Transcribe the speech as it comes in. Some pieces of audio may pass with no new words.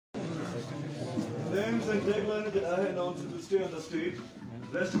Ladies and gentlemen, the I announcer will stay on the stage.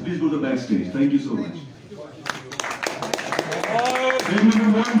 Rest, please go to the backstage. Thank you so much. Tag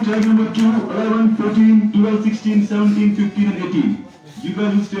number 1, tag number 2, 11, 14, 12, 16, 17, 15 and 18. You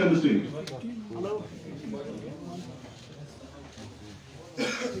guys will stay on the stage. Hello. You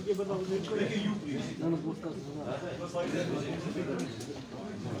please.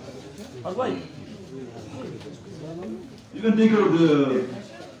 You can take care of the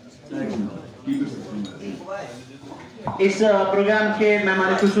tags now. Keep it. इस programme के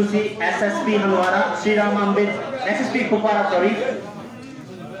मेहमान खुसूसी SSP Halwara Shri Ram Ambedkar SSP Kupwara sorry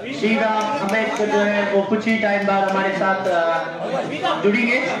Shri Ram Ambedkar जो है वो कुछ ही time बाद हमारे साथ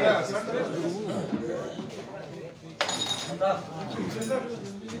जुड़ेंगे।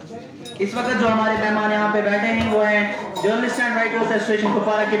 इस वक्त जो हमारे मेहमान यहाँ पे बैठे हैं वो हैं journalist and writers association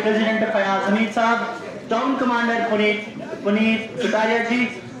Kupwara के प्रेसिडेंट फयाज हमीद साहब, टाउन कमांडर पुनीत कटारिया जी,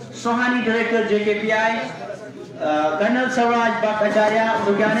 सोहानी डायरेक्टर जेकेपीआई, कर्नल स्वराज भट्ट आचार्य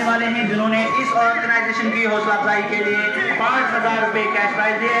जो कि आने वाले हैं, जिन्होंने इस ऑर्गेनाइजेशन की हौसला अफजाई के लिए 5,000 रुपए कैश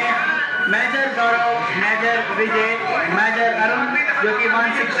प्राइज दिए हैं। मेजर गौरव, मेजर विजय, मेजर अरुण जो कि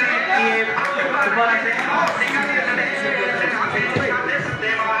मानसिक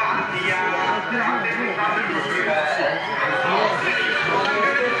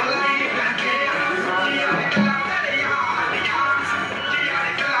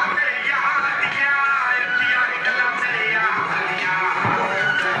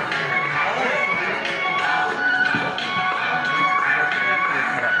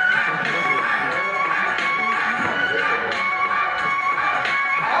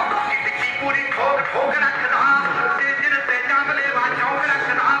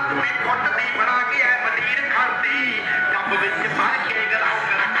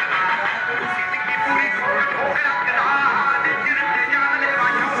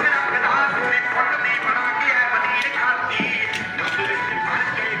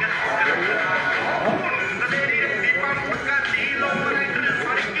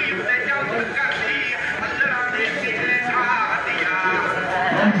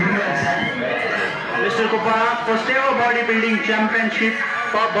first ever body building championship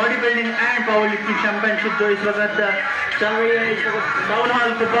body building and power lifting championship जो इस वक्त चल रही है इस वक्त टाउन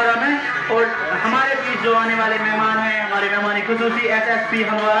हॉल कुपवारा में। और हमारे बीच जो आने वाले मेहमान हैं, हमारे मेहमान खुसूसी एसएसपी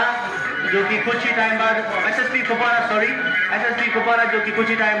हलवारा जो कि कुछ ही टाइम बाद एसएसपी कुपवारा जो कि कुछ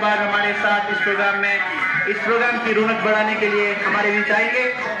ही टाइम बाद हमारे साथ इस प्रोग्राम की रौनक बढ़ाने के लिए हमारे बीच आएंगे।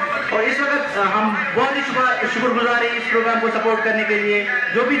 और इस वक्त हम बहुत ही शुक्रगुजार हैं इस प्रोग्राम को सपोर्ट करने के लिए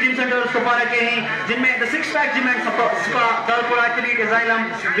जो भी जिम सेंटर कुपवारा के हैं, जिनमें the 6 pack gym and spa, Talpura athlete एजाइलम,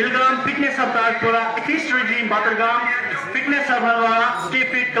 Bilgram fitness hub Talpura, exist regime बातरगाम, fitness hub Halwara, stay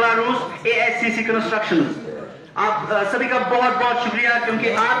fit क्लारूस, एएससीसी construction. आप सभी का बहुत बहुत शुक्रिया क्योंकि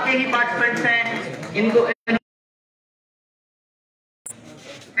आपके ही पार्टिसिपेंट्स हैं। इनको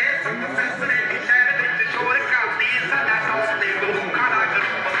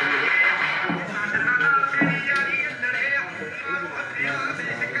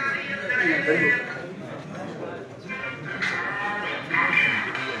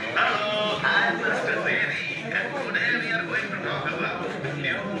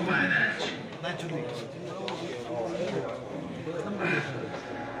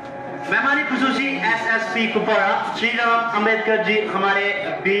मेहमानी खुसूसी एसएसपी कुपवारा श्री राम अम्बेडकर जी हमारे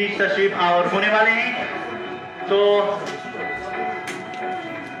बीच तशरीफ और होने वाले हैं। तो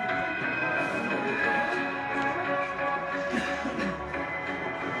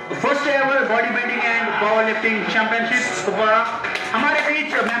first ever body building and power lifting championship Kupwara, हमारे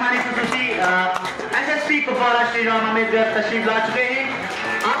बीच मेहमानी खुसूसी एसएसपी कुपवारा श्री राम अम्बेडकर तशरीफ ला चुके हैं।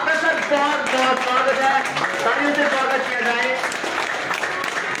 आपका सब बहुत बहुत स्वागत है, तालियों से स्वागत किया जाए।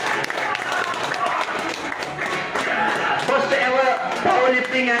 First ever power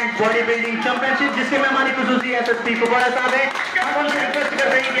lifting and body building championship जिसके मेहमानी खुसूसी एसएसपी कुपवारा साहब हैं। हम उनसे रिक्वेस्ट कर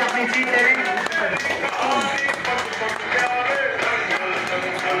रहे हैं कि अपनी सीट ले लें।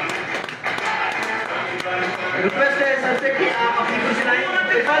 रिक्वेस्ट है सर से कि आप अपनी कुर्सी लाएं।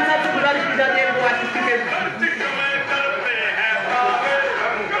 इरफान साहब से गुजारिश की जाती है वो एसएसपी के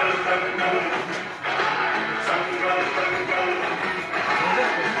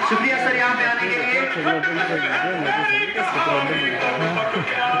शुक्रिया सर यहाँ पे आने के लिए।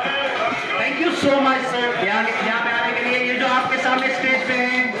 Thank you so much sir यहाँ पे आने के लिए। ये जो आपके सामने स्टेज पे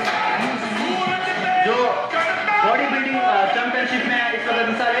हैं जो बॉडी बिल्डिंग चैंपियनशिप में इस वक्त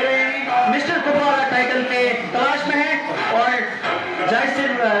हिस्सा ले रहे हैं, मिस्टर कुपवारा टाइटल के तलाश में है। और जय से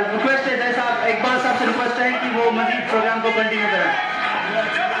रिक्वेस्ट है, जय साहब इकबाल साहब से रिक्वेस्ट है कि वो मजीद प्रोग्राम को कंटिन्यू करें।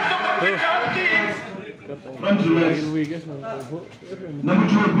 Front relax. Number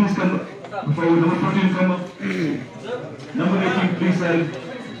 12, please come forward. Number 14, come up. Number 18, please side.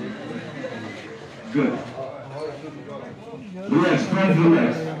 Good. Relax, front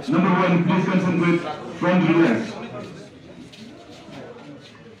relax. Number 1, please concentrate. Front relax.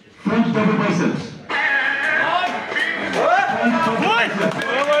 Front double biceps. Front double biceps.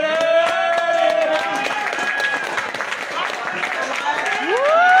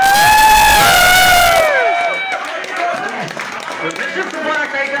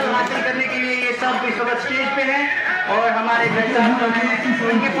 Title हासिल करने के लिए ये सब इस वक्त स्टेज पे हैं और हमारे जज साहब जो हैं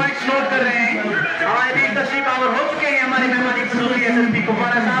उनके पॉइंट्स नोट कर रहे हैं। हमारे बीच तशरीफ आवर हो चुके हैं हमारे मेहमानी खसूसी एसएसपी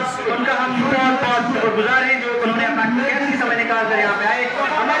कुपवारा साहब, उनका हम बहुत शुक्रगुजार हैं जो उन्होंने अपना कीमती समय निकाल कर यहाँ पे आए।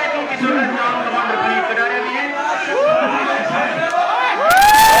 हमारे टीम की सूरत नाम कमांडर पुनीत कटारिया भी हैं।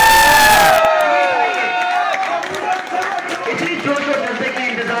 इतनी जोश और जज्बे के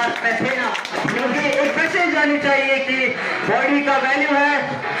इंतजार में थे ना, क्योंकि एक मैसेज जानी चाहिए कि बॉडी का वैल्यू है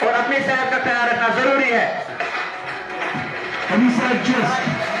और अपने सेहत का ख्याल रखना जरूरी है।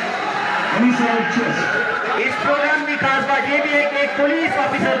 इस प्रोग्राम की खास बात यह भी है कि एक पुलिस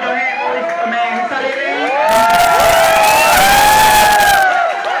ऑफिसर जो है वो इसमें हिस्सा ले रहे हैं।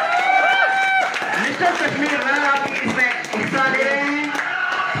 मिस्टर कश्मीर राणा आप इसमें हिस्सा ले रहे हैं।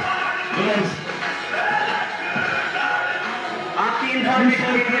 आपकी इंफॉर्मेशन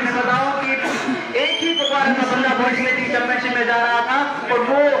के लिए मैं बताऊं कि एक ही कुपवारा का बंदा बॉडी वेटिंग चैंपियनशिप में जा रहा था और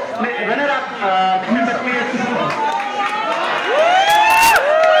वो रनर अप कश्मीर।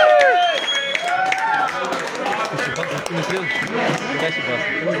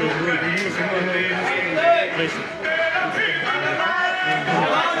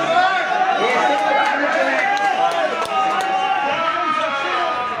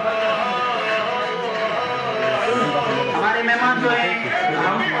 हमारे मेहमान जो हैं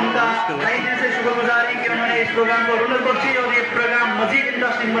हम उनका कई दिन से शुक्रगुजार हैं कि उन्होंने इस प्रोग्राम को रोलर बख्शी और ये प्रोग्राम मजीद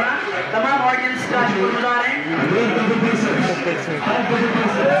इंटरेस्टिंग बना। तमाम ऑडियंस का शुक्रगुजार हैं।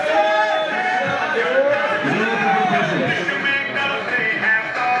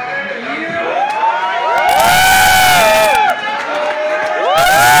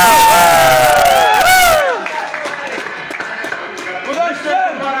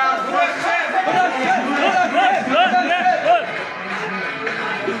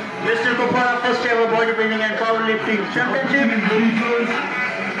 Mr. Kupwara first ever bodybuilding and powerlifting championship.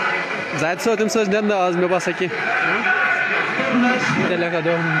 Zaid söz nende az mı basa ki? Delaka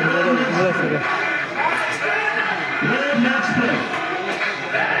do. Mudasir.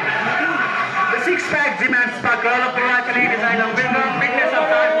 The six-pack gym and spa girl of Kupwara design of fitness of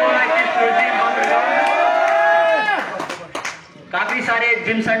Bhat काफी सारे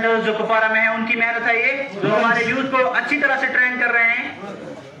gym centres जो कुपवारा में हैं उनकी मेहनत है ये, जो हमारे यूथ को अच्छी तरह से ट्रेन कर रहे हैं,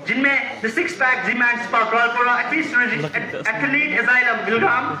 जिनमें the six pack gym and spa Cola athlete एजाइलम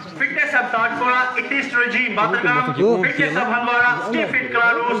गुलगाम, fitness hub ताटकोला, इटिस्ट regime बातरगाम, fitness hub Handwara, stay fit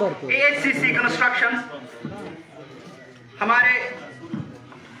क्लारूस, एएचसीसी constructions. हमारे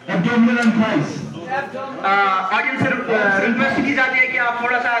ऑडियंस से रिक्वेस्ट की जाती है कि आप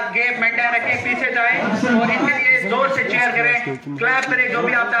थोड़ा सा गैप मेंटेन रखें, पीछे जाएं और इनके लिए जोर से चेयर करें, क्लैप करें जो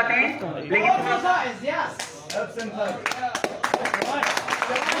भी आप चाहते हैं, लेकिन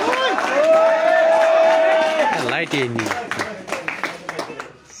Light in you.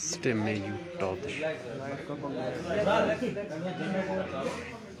 Stem you top.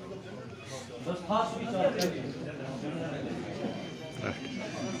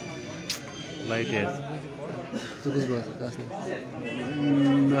 Light is.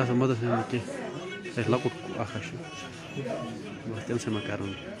 Nasıl Mudasir ki? Lakut akhaşı. Bahtem se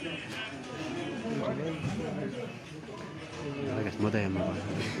makarun. Lagat modaya mı var?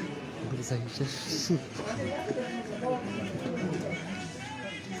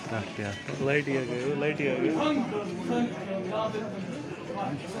 Light ही आ गई, लाइट ही आ गई।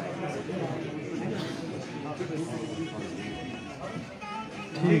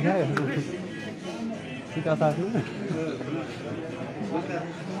 ठीक है, ठीक है साथ में।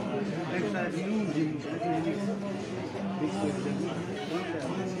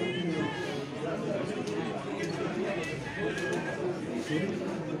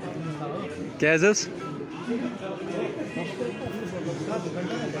 क्या है this?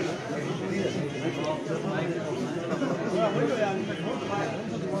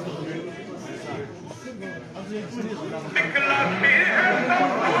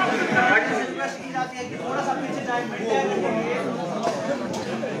 थोड़ा सा पीछे जाए,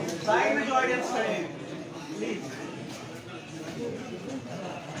 साइड में जो ऑडियंस खड़े हैं प्लीज।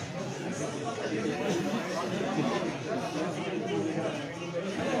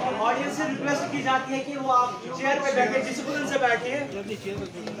 ऑडियंस ऑडियंस से रिक्वेस्ट की जाती है कि वो आप चेयर पे बैठे, डिसिप्लिन से बैठे,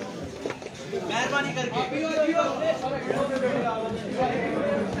 मेहरबानी करके।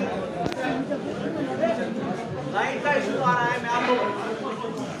 लाइट का इशू आ रहा है, मैं आपको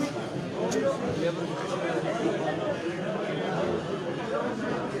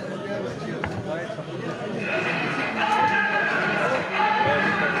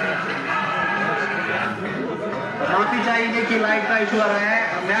माफी चाहिए कि लाइट का इशू आ रहा है।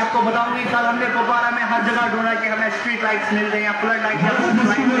 मैं आपको बताऊंगी कल हमने कुपवारा में हर जगह ढूंढा कि हमें स्ट्रीट लाइट्स मिल रही हैं, फ्लड लाइट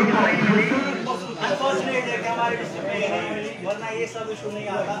नहीं मिली। अनफॉर्चुनेट है कि हमारे डिस्ट्रिक्ट में नहीं मिली, वरना ये सब इशू नहीं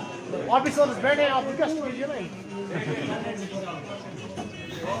आता। ऑफिसर्स बैठे हैं, आप रिक्वेस्ट कीजिए ना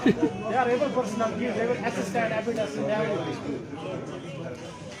यार, able person please able assistant evidence good.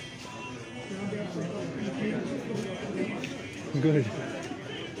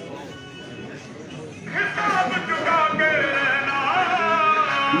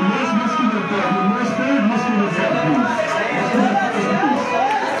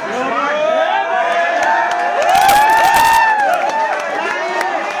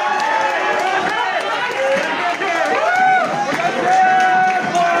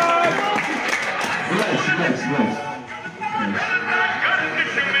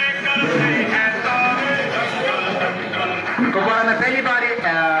 Kupwara में पहली बार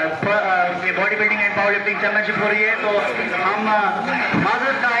ये body building and power lifting championship हो रही है, तो हम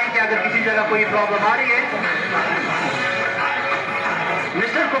माजरत चाहें कि अगर किसी जगह कोई प्रॉब्लम आ रही है,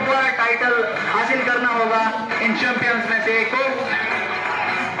 मिस्टर कुपवारा टाइटल हासिल करना होगा इन चैंपियंस में से एक को।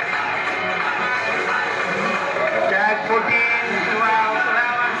 टैग 14, 12,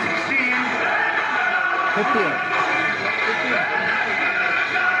 11, 16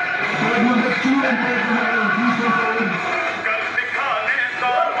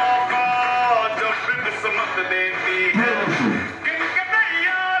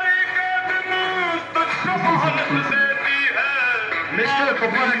 मिस्टर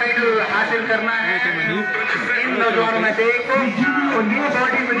कुपवारा टाइटल हासिल करना है इन नौजवानों में से एक को, और ये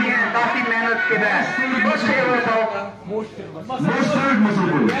बॉडी बनी है काफी मेहनत के बाद।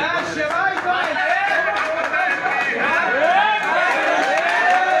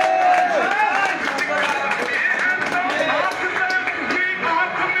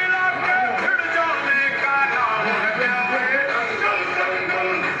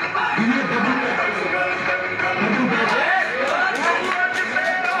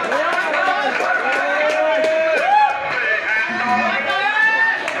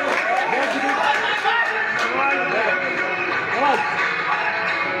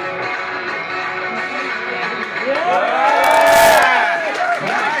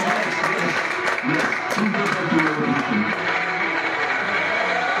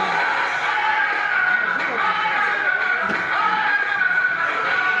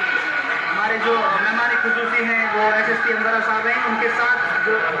 उनके साथ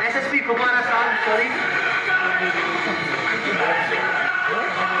जो एसएसपी कुपवारा साहब, सॉरी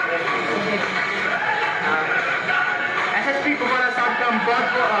एसएसपी कुपवारा साहब का हम बहुत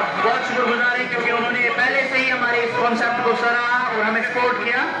शुक्रगुजार हैं, क्योंकि उन्होंने पहले से ही हमारे इस कॉन्सेप्ट को सराहा और हमें सपोर्ट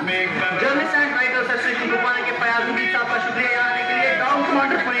किया। Journalist and writers association Kupwara के फयाजुद्दीन साहब का शुक्रिया यहाँ आने के लिए, टाउन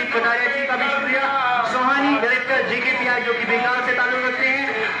कमांडर पुनीत कटारिया जी का भी शुक्रिया, सोहानी डायरेक्टर जेकेपीआई जो कि बेंगाल से ताल्लुक रखते हैं,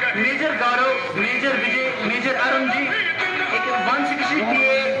 मेजर गौरव, मेजर विजय, मेजर अरुण जी, एक 160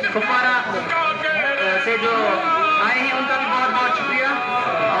 PA कुपवारा से जो आए हैं उनका भी बहुत बहुत शुक्रिया,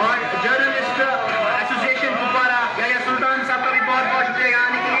 और जर्नलिस्ट एसोसिएशन कुपवारा या सुल्तान साहब का भी बहुत बहुत शुक्रिया यहाँ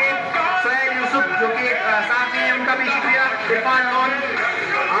आने के लिए, सोहेल यूसुफ जो कि साथी हैं उनका भी शुक्रिया, इरफान लॉन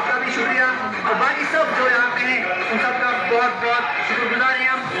आपका भी शुक्रिया, और बाकी सब जो यहाँ पे हैं उन सब का बहुत बहुत शुक्रगुजार हैं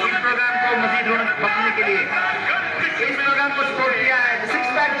हम इस प्रोग्राम को मजीद रौनक बख्शने के लिए। इस प्रोग्राम को सपोर्ट किया है six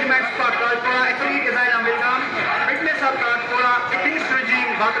pack जिमेंट spot कालकोड़ा, athlete design अमेरिकाम, fitness of कालकोड़ा, fitness regime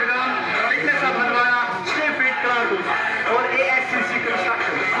बातरगाम, fitness of Handwara, stay fit कराटू और AXCC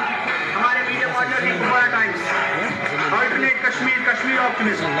कंस्ट्रक्शन। हमारे मीडिया पार्टनर है Kupwara times, alternate Kashmir, Kashmir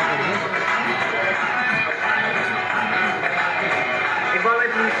optimism. एक बार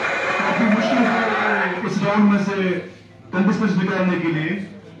इस राउंड में से कंटेस्टेंट्स निकालने के लिए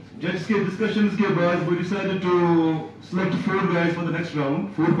जज के डिस्कशंस के बाद we decided to select 4 guys for the next round,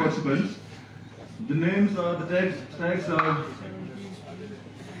 4 participants. The names are, the tags are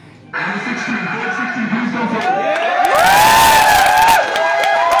number 16, grade 16, please come forward.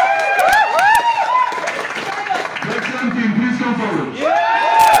 Grade 17, please come forward.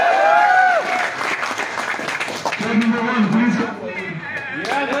 Tag number 1, please come forward.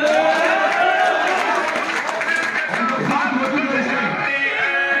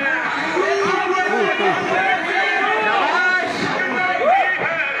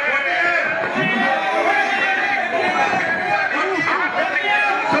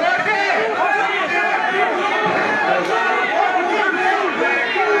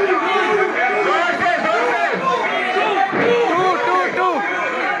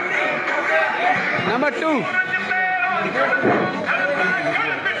 Number 2. Number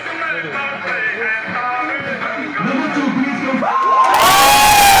 2, please come.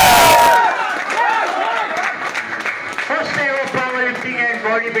 First ever power lifting and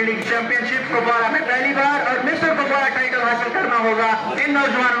body building championship Kupwara में पहली बार और mister Kupwara title हासिल करना होगा इन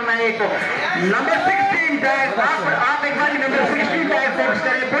नौजवानों में एक को नंबर 16 टैग आप एक बार नंबर 16 टैग फोकस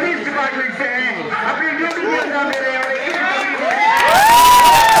करें पुलिस डिपार्टमेंट से हैं अपनी ड्यूटी की अंजाम दे रहे हैं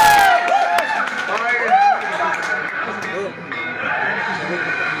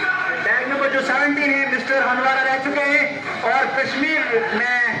टैग नंबर जो 17 है मिस्टर हनवारा रह चुके हैं और कश्मीर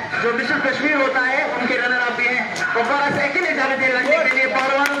में जो मिस्टर कश्मीर होता है उनके रनर अप भी हैं कुपवारा से अकेले जाने के लड़ने के लिए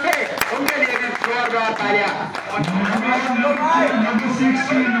पहलवानों से उनके लिए भी जोरदार तालियां Number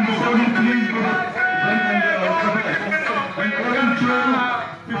 16, number 17, please go. And 11, 12,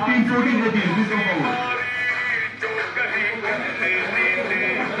 15, 14, 18, please come forward.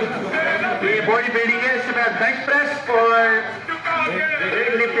 ये बॉडी बिल्डिंग है इसके बाद बेंच प्रेस और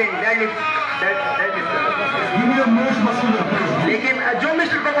lifting Give me the most muscular person. लेकिन जो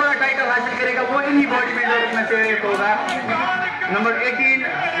मिस्टर कुपवारा टाइटल हासिल करेगा वो इन्हीं बॉडी बिल्डर में से एक होगा नंबर 18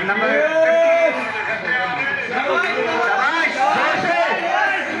 नंबर 15 शाबाश जोर से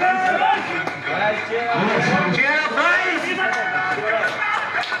cheer up guys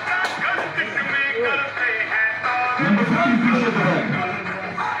Number 15, please at the back.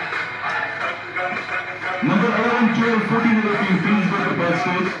 Number 11, 12, 14, and 18, please go to the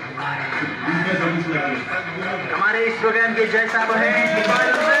backstage. These guys are selected. हमारे इस प्रोग्राम के जज साहब हैं इकबाल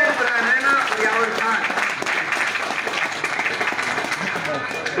हुसैन रैना यावर खान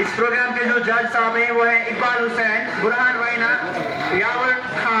इस प्रोग्राम के जो जज साहब हैं वो हैं इकबाल हुसैन बुरहान रैना यावर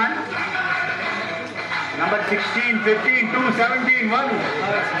खान नंबर 16 15 2 17 1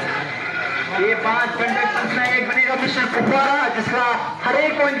 ये 5 कंटेस्टेंट्स में एक बनेगा मिस्टर कुपवारा जिसका हर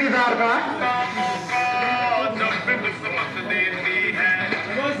एक को इंतजार था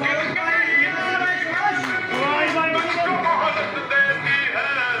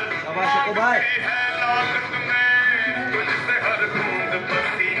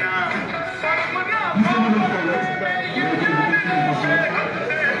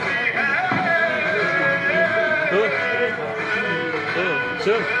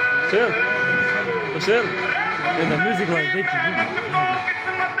Sir. And the music like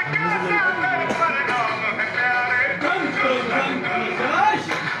that.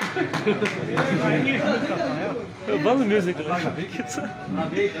 Bal music like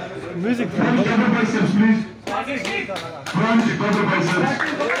music. Front cover biceps, please. Front cover biceps.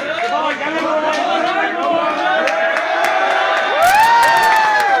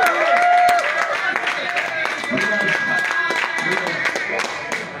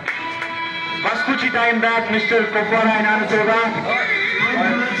 बस कुछ ही time back mister Kupwara announce होगा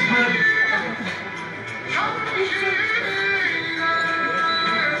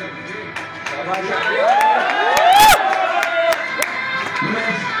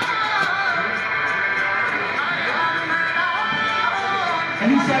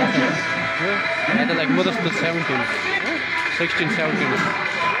Any side kicks? I had like Mudasir 17, 16,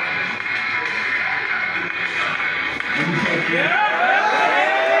 17. Any side kicks?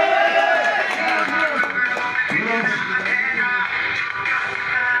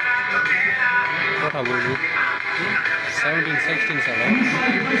 What are we doing? 17, 16, 7. Any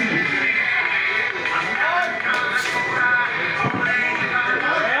side biceps?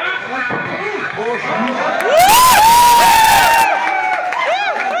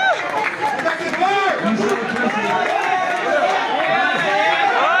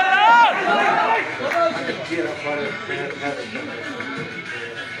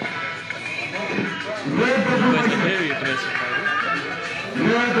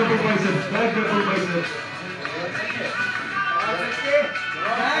 Double biceps, back double biceps.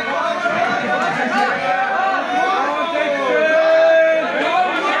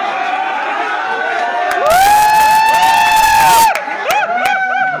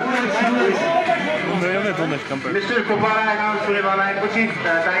 Mister Kupwara announce होने वाला है कुछ ही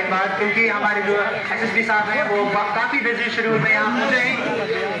time बाद क्योंकि हमारे जो एसएसपी साहब हैं वो काफी बिजी शेड्यूल में यहाँ पहुंचे हैं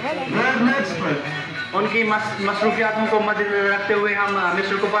उनकी मसरूफियातों को मद्देनजर रखते हुए हम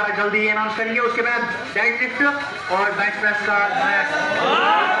मिस्टर कुपवारा जल्दी अनाउंस करेंगे उसके बाद डेड लिफ्ट और बेंच प्रेस का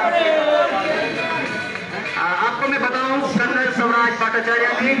आपको मैं बताऊं कर्नल स्वराज भट्टाचार्य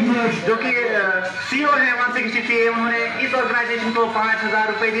जी जो कि सीईओ है 163 उन्होंने इस ऑर्गेनाइजेशन को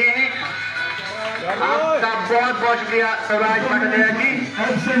 5,000 रुपए दिए हैं आपका बहुत बहुत शुक्रिया स्वराज भट्टाचार्य जी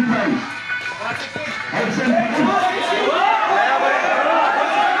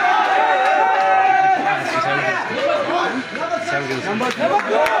Number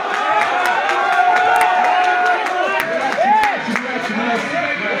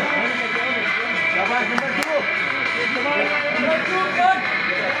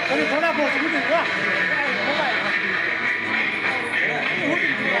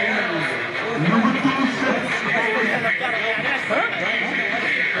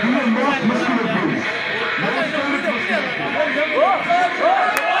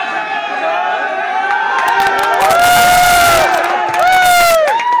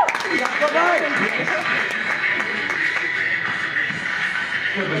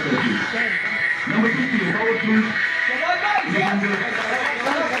step by step, please. Number 15, forward, please.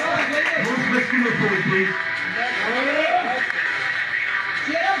 Most muscular forward, please.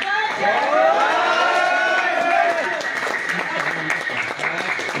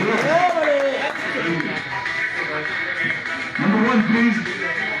 Number 1, please.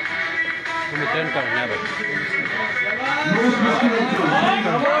 Most muscular forward.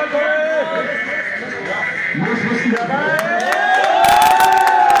 Most muscular forward.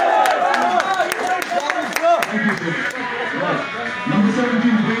 Thank you, sir. Right. Number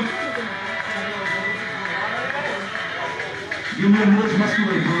 17, please. Give me a most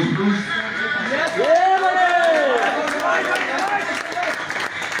muscular pose, please.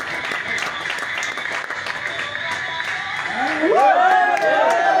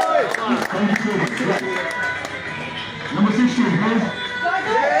 Thank you so much. Right. Number 16, please.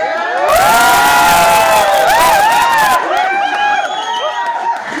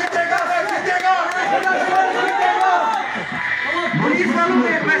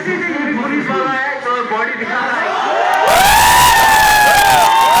 Police वाला है तो body दिखा रहा है।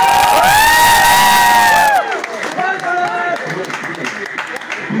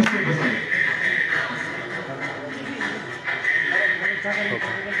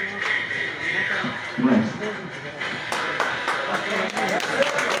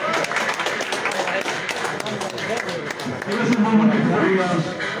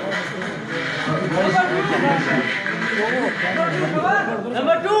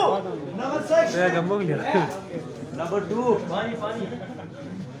 Number 2. Number 6. Number 2.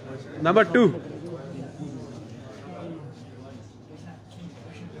 Number 2.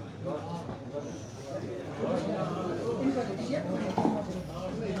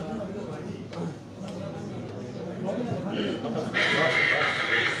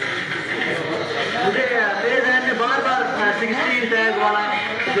 मेरे जहन में बार-बार 16 टैग वाला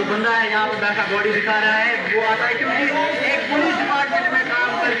जो बंदा है यहाँ पे बैठा बॉडी दिखा रहा है वो आता है, क्योंकि एक पुलिस डिपार्टमेंट में काम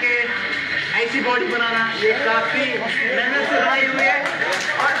करके ऐसी बॉडी बनाना ये काफी मेहनत से बनाई हुई है।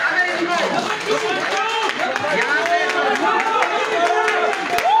 और अगर इनको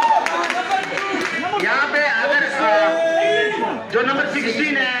यहाँ पे अगर जो नंबर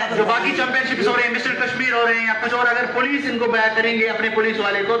 16 है, जो बाकी चैंपियनशिप्स हो रहे हैं, मिस्टर कश्मीर हो रहे हैं या कुछ और, अगर पुलिस इनको बैक करेंगे अपने पुलिस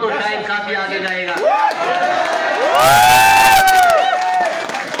वाले को, तो शायद काफी आगे जाएगा।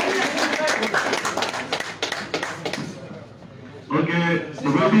 Okay, the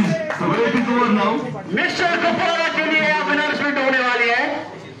wait is over now. Mister Kupwara के लिए अब अनाउंसमेंट होने वाली है।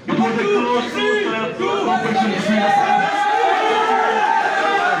 It was a close competition between us.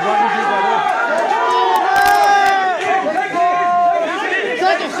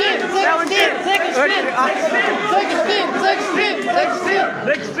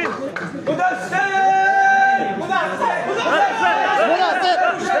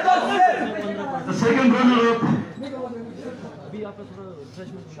 The second runner-up.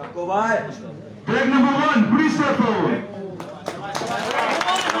 Tag number 1, please step forward.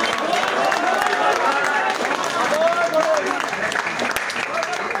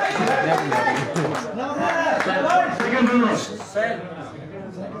 Second runner-up.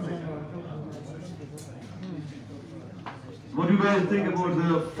 What do you guys think about the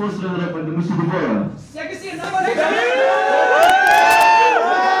first runner-up and the Mr. Kupwara?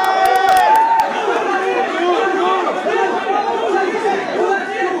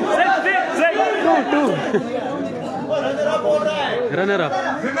 Runner up.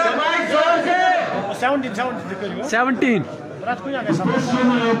 17. 17. First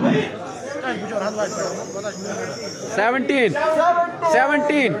runner-up. 17.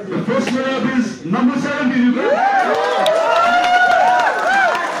 17. The first runner-up is number 17, you guys.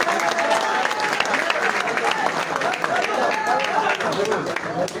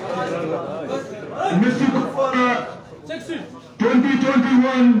 Mr. Kupwara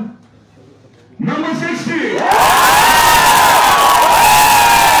 2021, number 60.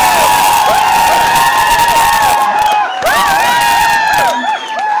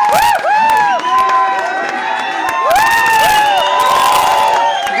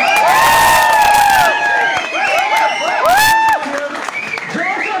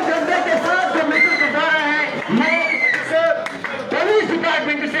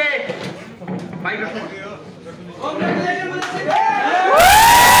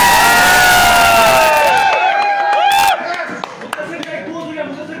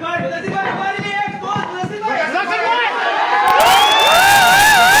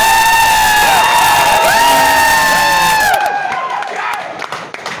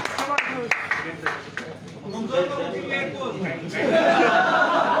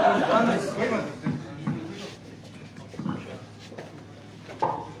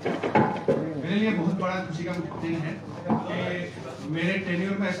 मेरे लिए बहुत बड़ा खुशी का दिन है कि मेरे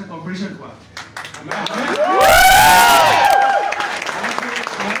टेन्योर में ऐसा कंपटीशन हुआ।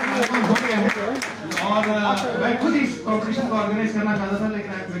 और मैं खुद इस कंपटीशन को ऑर्गेनाइज करना चाहता था, लेकिन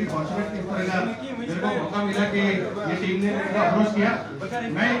आई एम वेरी फॉर्चुनेट इस तरह का मेरे को मौका मिला कि ये टीम ने मेरे को अप्रोच किया।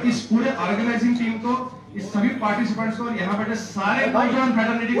 मैं इस पूरे ऑर्गेनाइजिंग टीम को, इस सभी पार्टिसिपेंट्स को और यहाँ बैठे सारे नौजवान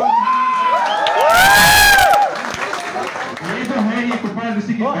फ्रेटर्निटी को, ये जो है ये कुपवाड़ा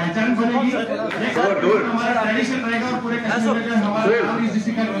डिस्ट्रिक्ट की पहचान बनेगी, हमारा ट्रेडिशन रहेगा और पूरे कश्मीर में जो हमारा नाम इस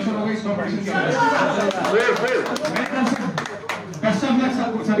डिस्ट्रिक्ट का रोशन होगा इस कंपटीशन की वजह से।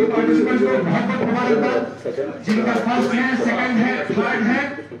 सभी पार्टिसिपेंट्स को बहुत बहुत मुबारकबाद, जिनका फर्स्ट है, सेकंड है, थर्ड है,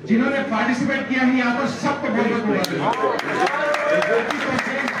 जिन्होंने पार्टिसिपेट किया है यहाँ पर सबको बहुत बहुत मुबारकबाद।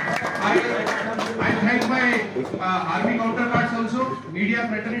 I thank my army counterparts also, media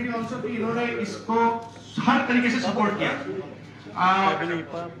fraternity also कि इन्होंने इसको हर तरीके से सपोर्ट किया।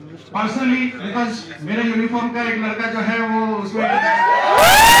 पर्सनली बिकॉज मेरे यूनिफॉर्म का एक लड़का जो है वो उसमें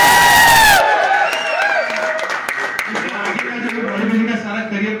बॉडी बिल्डिंग का सारा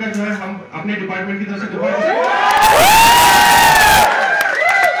करियर का जो है हम अपने डिपार्टमेंट की तरफ से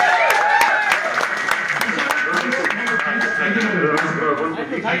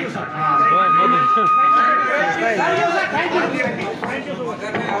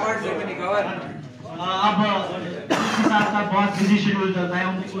अब साथ साथ बहुत बिजी शेड्यूल चलता है,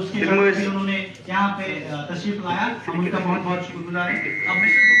 उसके लिए उन्होंने यहाँ पे तशरीफ लाया, हम उनका बहुत बहुत शुक्रगुजार हैं। अब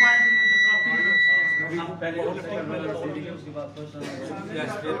mister Kupwara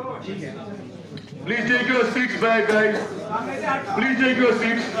Please take your seats back, guys. Please take your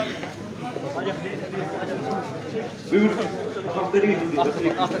seats.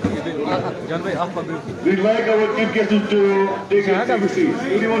 We'd like our chief guests to take their seats.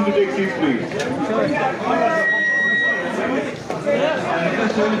 Anyone to take seats, please.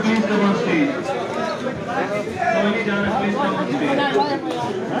 Please come on stage.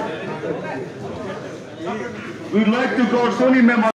 We'd like to call Sony members.